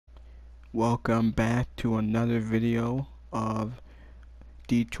Welcome back to another video of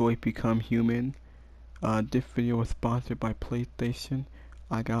Detroit Become Human. This video was sponsored by PlayStation.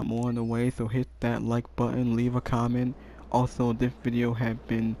 I got more on the way, so hit that like button, leave a comment. Also, this video had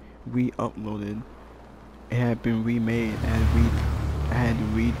been re-uploaded. It had been remade, and I had to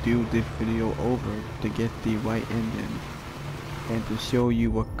redo this video over to get the right ending. And to show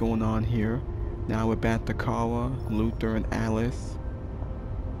you what's going on here, now we're back to Kara, Luther, and Alice.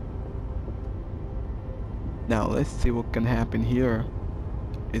 Now let's see what can happen here.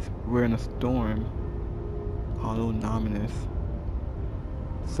 We're in a storm. Autonomous.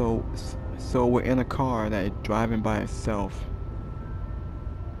 So we're in a car that is driving by itself.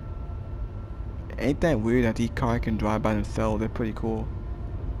 Ain't that weird that these cars can drive by themselves? They're pretty cool.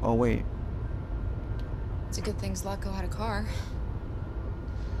 Oh wait. It's a good thing Zlatko had a car.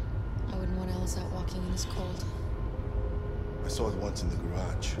 I wouldn't want Alice out walking in this cold. I saw it once in the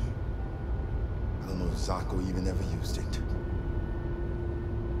garage. I don't know if Zlatko even ever used it.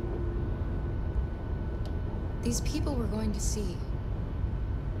 These people we're going to see.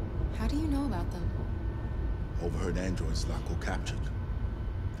 How do you know about them? Overheard androids Zlatko captured.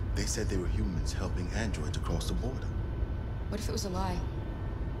 They said they were humans helping androids across the border. What if it was a lie?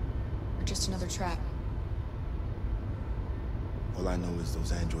 Or just another trap? All I know is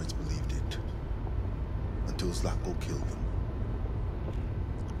those androids believed it. Until Zlatko killed them.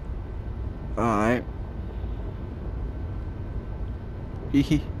 Alright.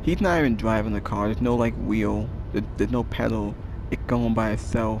 He's not even driving the car. There's no like wheel. There's no pedal. It's going by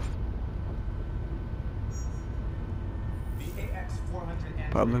itself.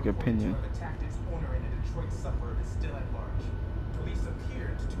 Public opinion. Attacked its owner in a Detroit suburb is still at large. Police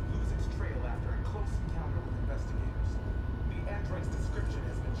appeared to lose its trail after a close encounter with investigators. The android's description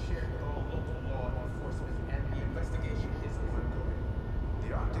has been shared with all local law enforcement, and the investigation is ongoing.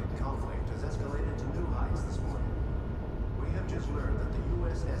 The Arctic conflict has escalated to new heights this morning. We have just learned that the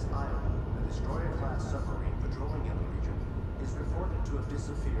USS Iowa, a destroyer-class submarine patrolling in the region, is reported to have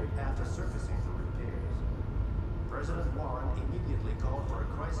disappeared after surfacing for repairs. President Warren immediately called for a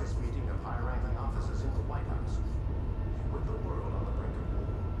crisis meeting of high-ranking officers in the White House. With the world on the brink of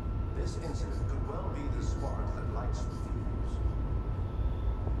war, this incident could well be the spark that lights the fuse.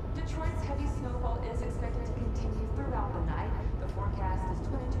 Detroit's heavy snowfall is expected to continue throughout the night. The forecast is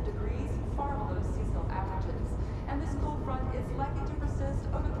 22 degrees, far below seasonal averages. And this cold front is likely to persist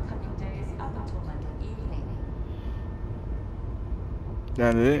over the coming days up until Monday evening.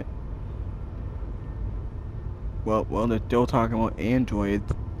 That it? Well, they're still talking about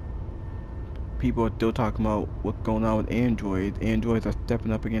androids. People are still talking about what's going on with androids. Androids are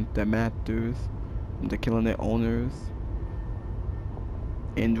stepping up against their masters. And they're killing their owners.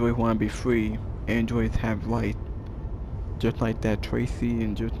 Androids want to be free. Androids have rights. Just like that Tracy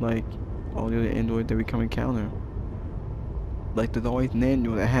and just like all the other androids that we come encounter. Like there's always an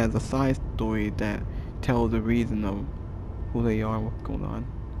android that has a side story that tells the reason of who they are and what's going on.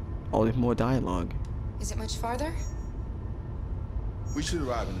 Oh, there's more dialogue. Is it much farther? We should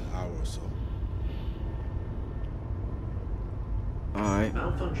arrive in an hour or so. Alright.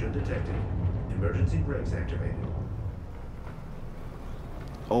 Malfunction detected. Emergency brakes activated.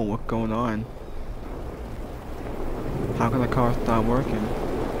 Oh, what's going on? How can the car stop working?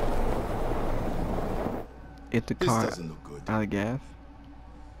 If the This car doesn't look good. out of gas?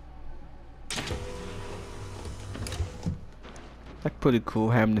 That's pretty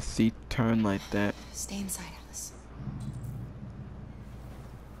cool having the seat turn like that. Stay inside, Alice.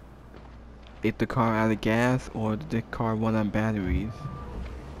 Is the car out of gas or did the car run on batteries?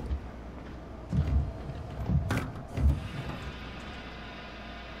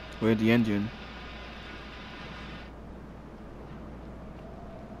 Where's the engine?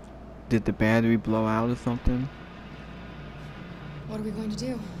 Did the battery blow out or something? What are we going to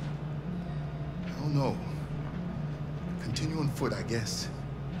do? I don't know. Continue on foot, I guess.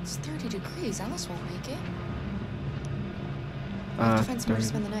 It's 30 degrees. Alice won't make it. We'll have to find somewhere to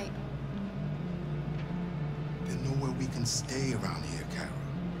spend the night. There's nowhere we can stay around here, Kara.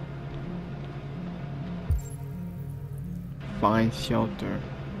 Find shelter.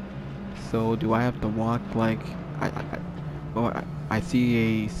 So do I have to walk like I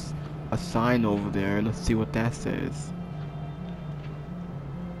see a sign over there. Let's see what that says.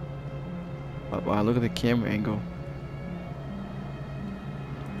 Wow, look at the camera angle.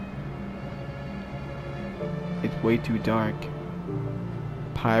 It's way too dark.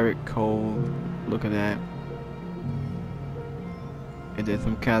 Pirate Cove. Look at that. Is there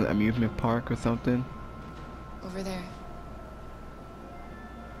some kind of amusement park or something? Over there.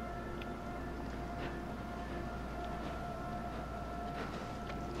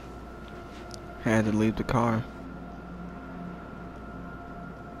 Had to leave the car.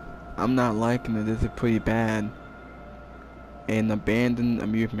 I'm not liking it. This is pretty bad. An abandoned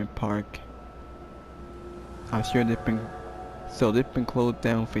amusement park. I'm sure they've been closed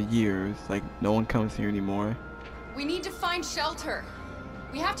down for years. Like no one comes here anymore. We need to find shelter.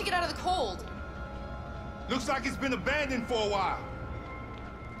 We have to get out of the cold. Looks like it's been abandoned for a while.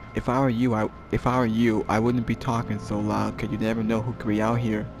 If I were you, I wouldn't be talking so loud, 'cause you never know who could be out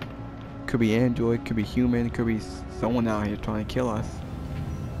here. Could be android, could be human, could be someone out here trying to kill us.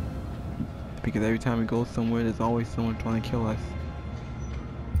 Because every time we go somewhere, there's always someone trying to kill us.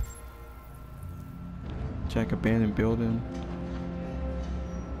 Check abandoned building.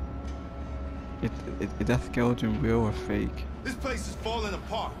 Is that skeleton real or fake? This place is falling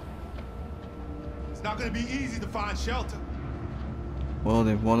apart. It's not gonna be easy to find shelter. Well,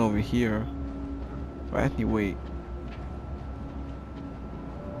 there's one over here. But actually, wait.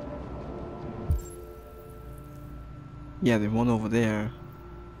 Yeah, there's one over there.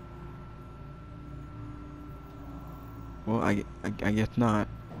 Well, I guess not.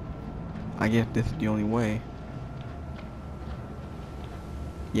 I guess this is the only way.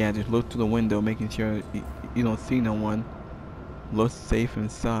 Yeah, just look through the window, making sure you don't see no one. Look safe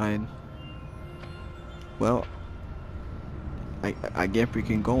inside. Well, I guess we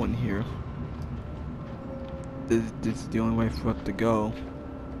can go in here. This is the only way for us to go.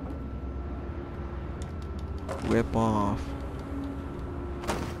 Rip off.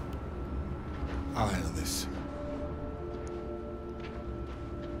 I'll handle this.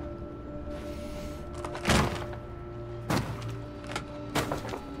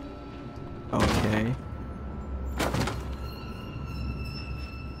 Okay.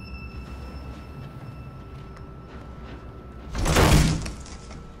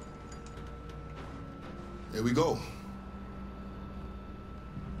 There we go.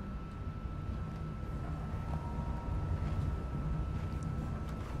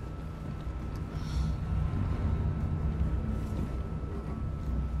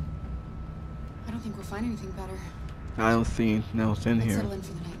 I don't think we'll find anything better. I don't see anything else in Let's here. settle in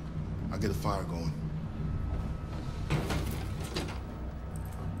for the night. I'll get a fire going.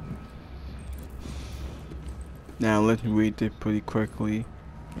 Now let's read this pretty quickly.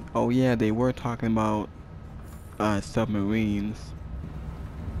 Oh yeah, they were talking about submarines.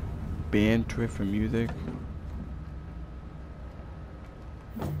 Band trip for music.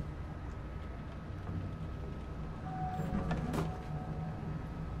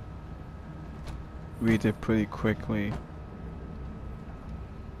 Read it pretty quickly.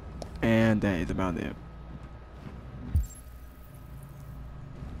 And that is about it.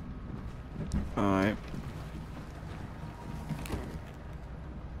 Alright.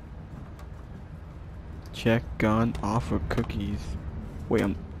 Check gun, offer cookies. Wait,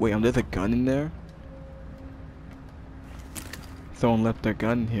 there's a gun in there? Someone left their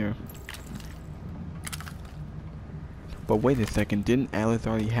gun in here. But wait a second, didn't Alice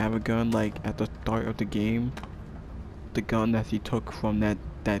already have a gun, like, at the start of the game? The gun that she took from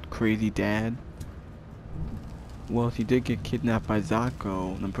that crazy dad? Well, she did get kidnapped by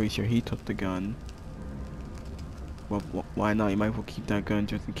Zako, and I'm pretty sure he took the gun. Well, why not? You might as well keep that gun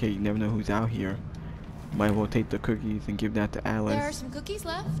just in case. You never know who's out here. You might as well take the cookies and give that to Alice. There are some cookies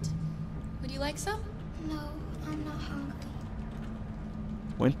left. Would you like some? No, I'm not hungry.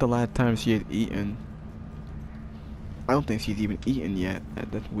 When's the last time she had eaten? I don't think she's even eaten yet.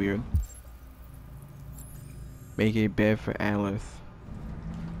 That's weird. Make a bed for Alice.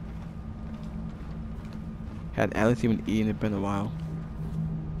 Had Alice even eaten? It's been a while.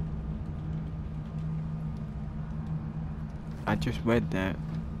 I just read that.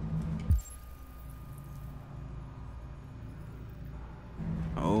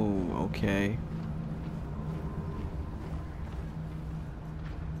 Oh, okay.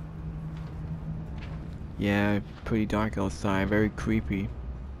 Yeah, pretty dark outside, very creepy.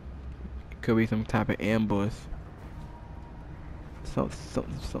 It could be some type of ambush.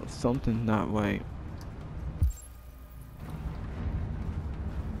 Something's not right.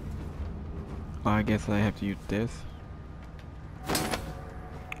 Oh, I guess I have to use this.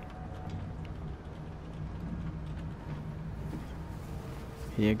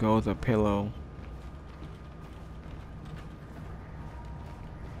 Here goes a pillow.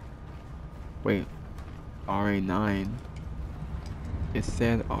 Wait, RA9. It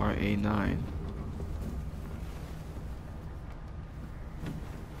said RA9.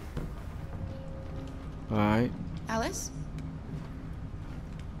 Alright. Alice?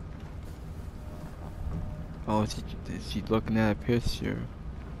 Oh, she's looking at a picture.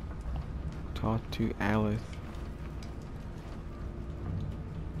 Talk to Alice.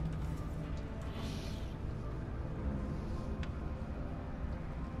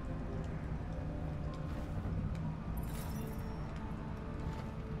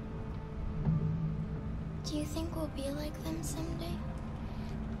 Do you think we'll be like them someday?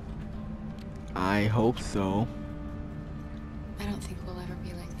 I hope so. I don't think we'll ever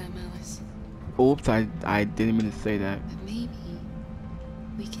be like them, Alice. Oops, I didn't mean to say that. But maybe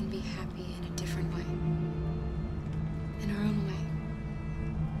we can be happy in a different way. In our own way.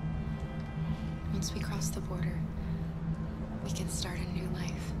 Once we cross the border, we can start a new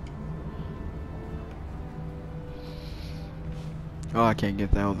life. Oh, I can't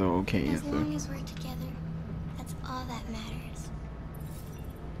get that was an okay As answer. long as we're together, that's all that matters.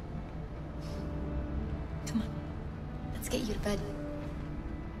 Come on. Let's get you to bed.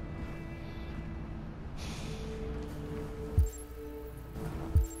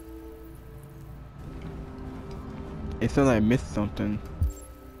 It said I missed something.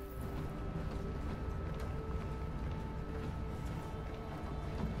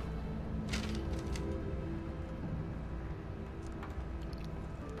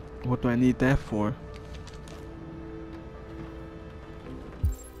 What do I need that for?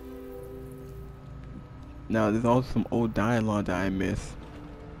 Now there's also some old dialogue that I missed.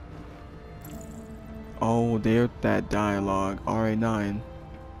 Oh, there's that dialogue, RA9.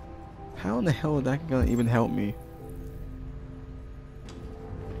 How in the hell is that gonna even help me?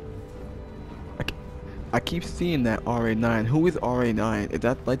 I keep seeing that RA9. Who is RA9? Is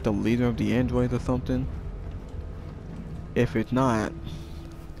that like the leader of the androids or something? If it's not,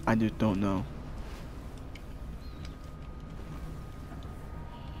 I just don't know.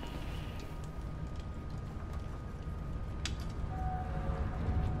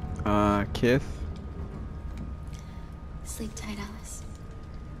 Kiss? Sleep tight, Alice.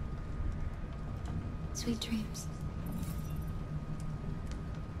 Sweet dreams.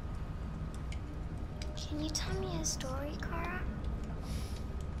 Can you tell me a story, Kara?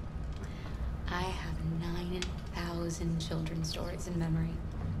 I have 9,000 children's stories in memory.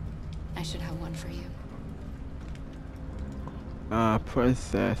 I should have one for you.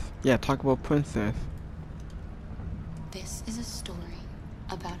 Princess. Yeah, talk about Princess. This is a story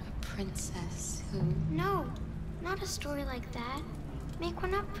about a princess who... No, not a story like that. Make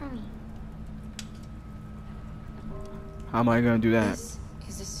one up for me. How am I gonna do that? This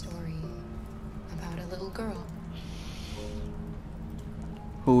is a story about a little girl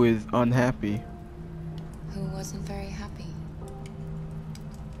Who is unhappy? who wasn't very happy.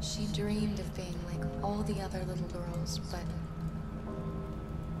 She dreamed of being like all the other little girls, but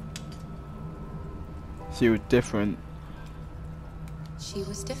She was different. she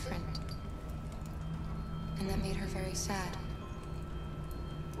was different. And that made her very sad.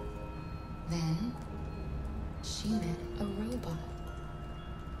 Then she met a robot.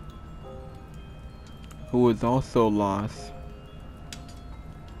 Who was also lost.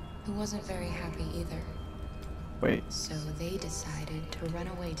 Who wasn't very happy either. Wait. So they decided to run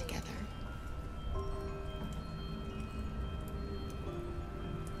away together.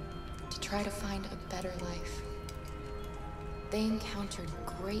 To try to find a better life. They encountered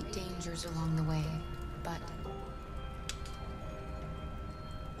great dangers along the way, but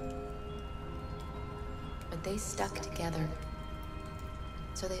they stuck together.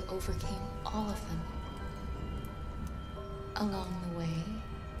 So they overcame all of them. Along the way,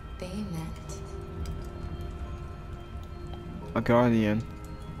 they met A guardian.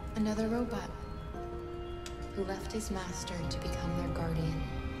 another robot who left his master to become their guardian.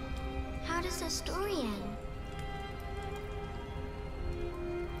 How does the story end?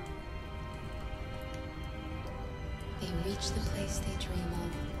 They reach the place they dream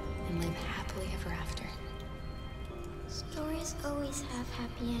of and live happily ever after. Stories always have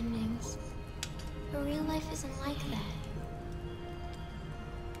happy endings. But real life isn't like that.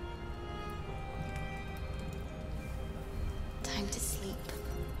 Time to sleep.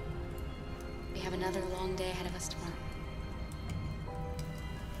 We have another long day ahead of us tomorrow.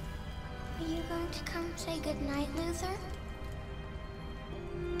 Are you going to come say goodnight, Luther?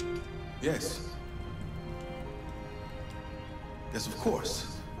 Yes. Yes, of course.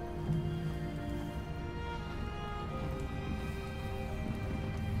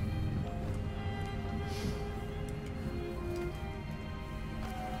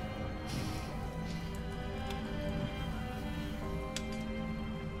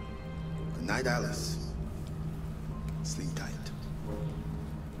 Good night, Alice. Sleep tight.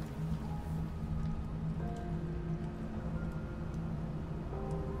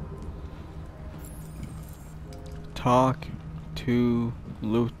 Talk to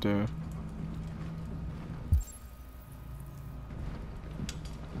Luther.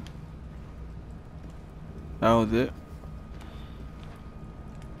 That was it.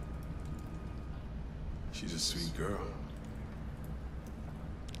 She's a sweet girl.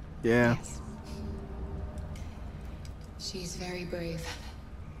 Yeah. Yes. She's very brave.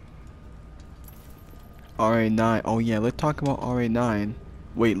 RA9. Oh yeah, let's talk about RA9.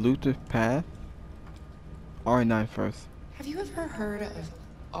 Wait, Luther's path? RA9 first. Have you ever heard of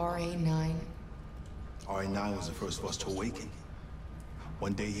RA9? RA9 was the first of us to awaken.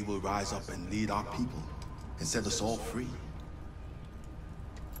 One day he will rise up and lead our people and set us all free.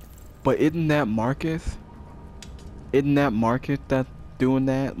 But isn't that Marcus? Isn't that Marcus that's doing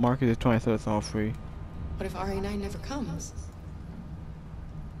that? Marcus is trying to set us all free. What if RA9 never comes?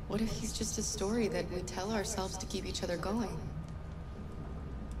 What if he's just a story that we tell ourselves to keep each other going?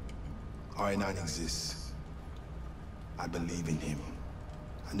 RA9 exists. I believe in him.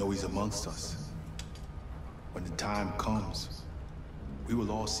 I know he's amongst us. When the time comes, we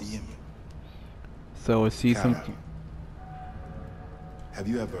will all see him. So is he Kara, some... have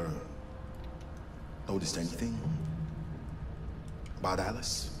you ever noticed anything about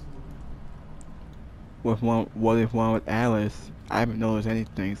Alice? What if one with Alice? I haven't noticed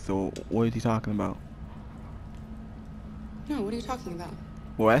anything, so what is he talking about? No, what are you talking about?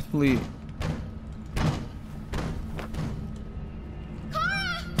 Well, actually...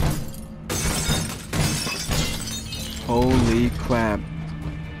 Holy crap.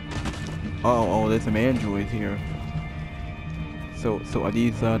 Oh, there's some androids here. So are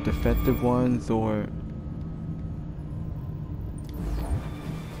these defective ones, or...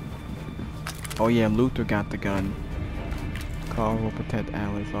 Oh yeah, Luther got the gun. Carl will protect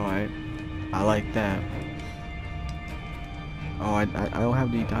Alice, alright. I like that. Oh, I don't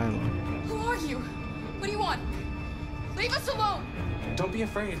have any dialogue. Who are you? What do you want? Leave us alone! Don't be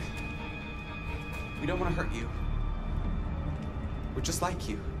afraid. We don't want to hurt you. We're just like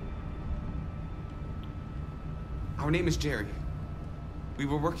you. Our name is Jerry. We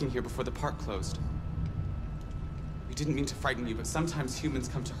were working here before the park closed. We didn't mean to frighten you, but sometimes humans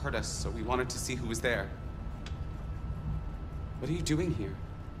come to hurt us, so we wanted to see who was there. What are you doing here?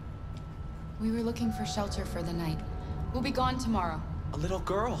 We were looking for shelter for the night. We'll be gone tomorrow. A little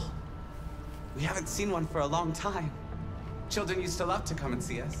girl. We haven't seen one for a long time. Children used to love to come and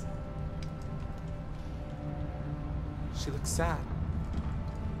see us. She looks sad.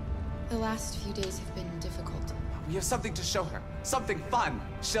 The last few days have been difficult. We have something to show her. Something fun.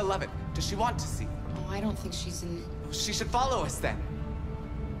 She'll love it. Does she want to see? Oh, I don't think she's in... She should follow us then.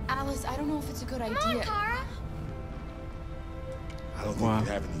 Alice, I don't know if it's a good idea. Come on, Kara. I don't think Wow. you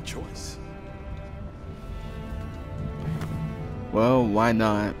have any choice. Well, why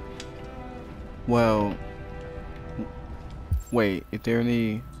not? Well... Wait, is there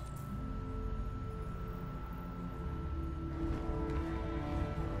any...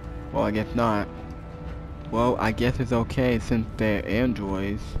 Well, I guess not. Well, I guess it's okay since they're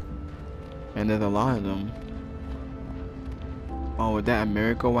androids. And there's a lot of them. Oh, is that a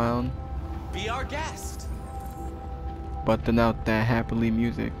merry-go-round? Be our guest. But then out that happily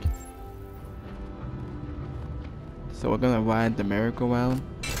music. So we're gonna ride the merry-go-round?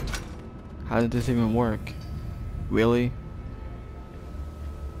 How did this even work? Really?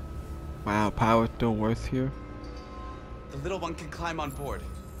 Wow, power still works here? The little one can climb on board.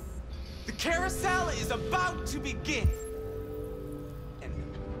 The carousel is about to begin. And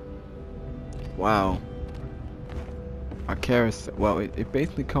Wow. A carousel. Well, it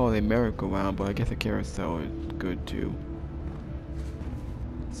basically called a merry-go-round, but I guess a carousel is good too.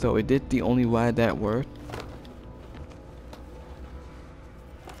 So is this the only ride that worked?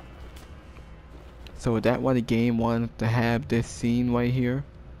 So is that why the game wanted to have this scene right here?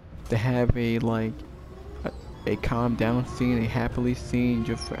 To have a like a calm down scene, a happily scene,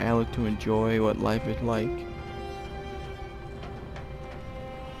 just for Alice to enjoy what life is like.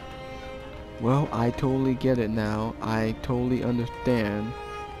 Well, I totally get it now. I totally understand.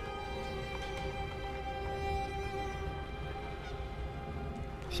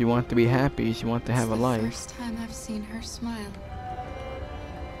 She wants to be happy. She wants to have a life. It's the first time I've seen her smile.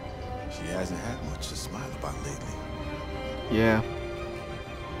 She hasn't had much to smile about lately. Yeah.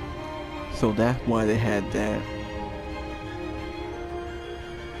 So that's why they had that.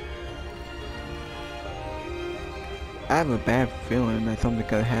 I have a bad feeling that something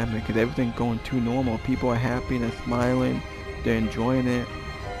could happen because everything's going too normal. People are happy, they're smiling, they're enjoying it.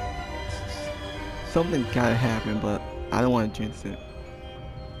 Something gotta happen, but I don't want to jinx it.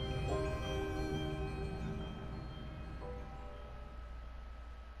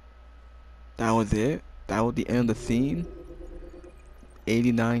 That was it? That was the end of the scene?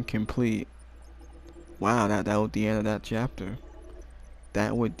 89 complete. Wow, that was the end of that chapter.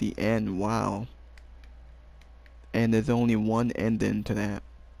 That was the end, wow. And there's only one ending to that.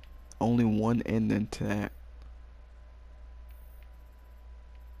 Only one ending to that.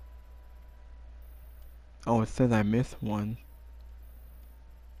 Oh, it says I missed one.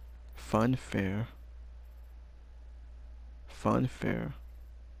 Fun fair. Fun fair.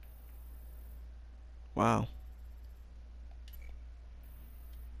 Wow.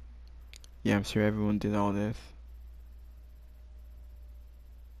 Yeah, I'm sure everyone did all this.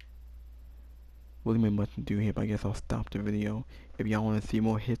 Really ain't much to do here, but I guess I'll stop the video. If y'all want to see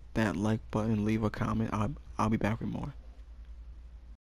more, hit that like button, leave a comment. I'll be back with more.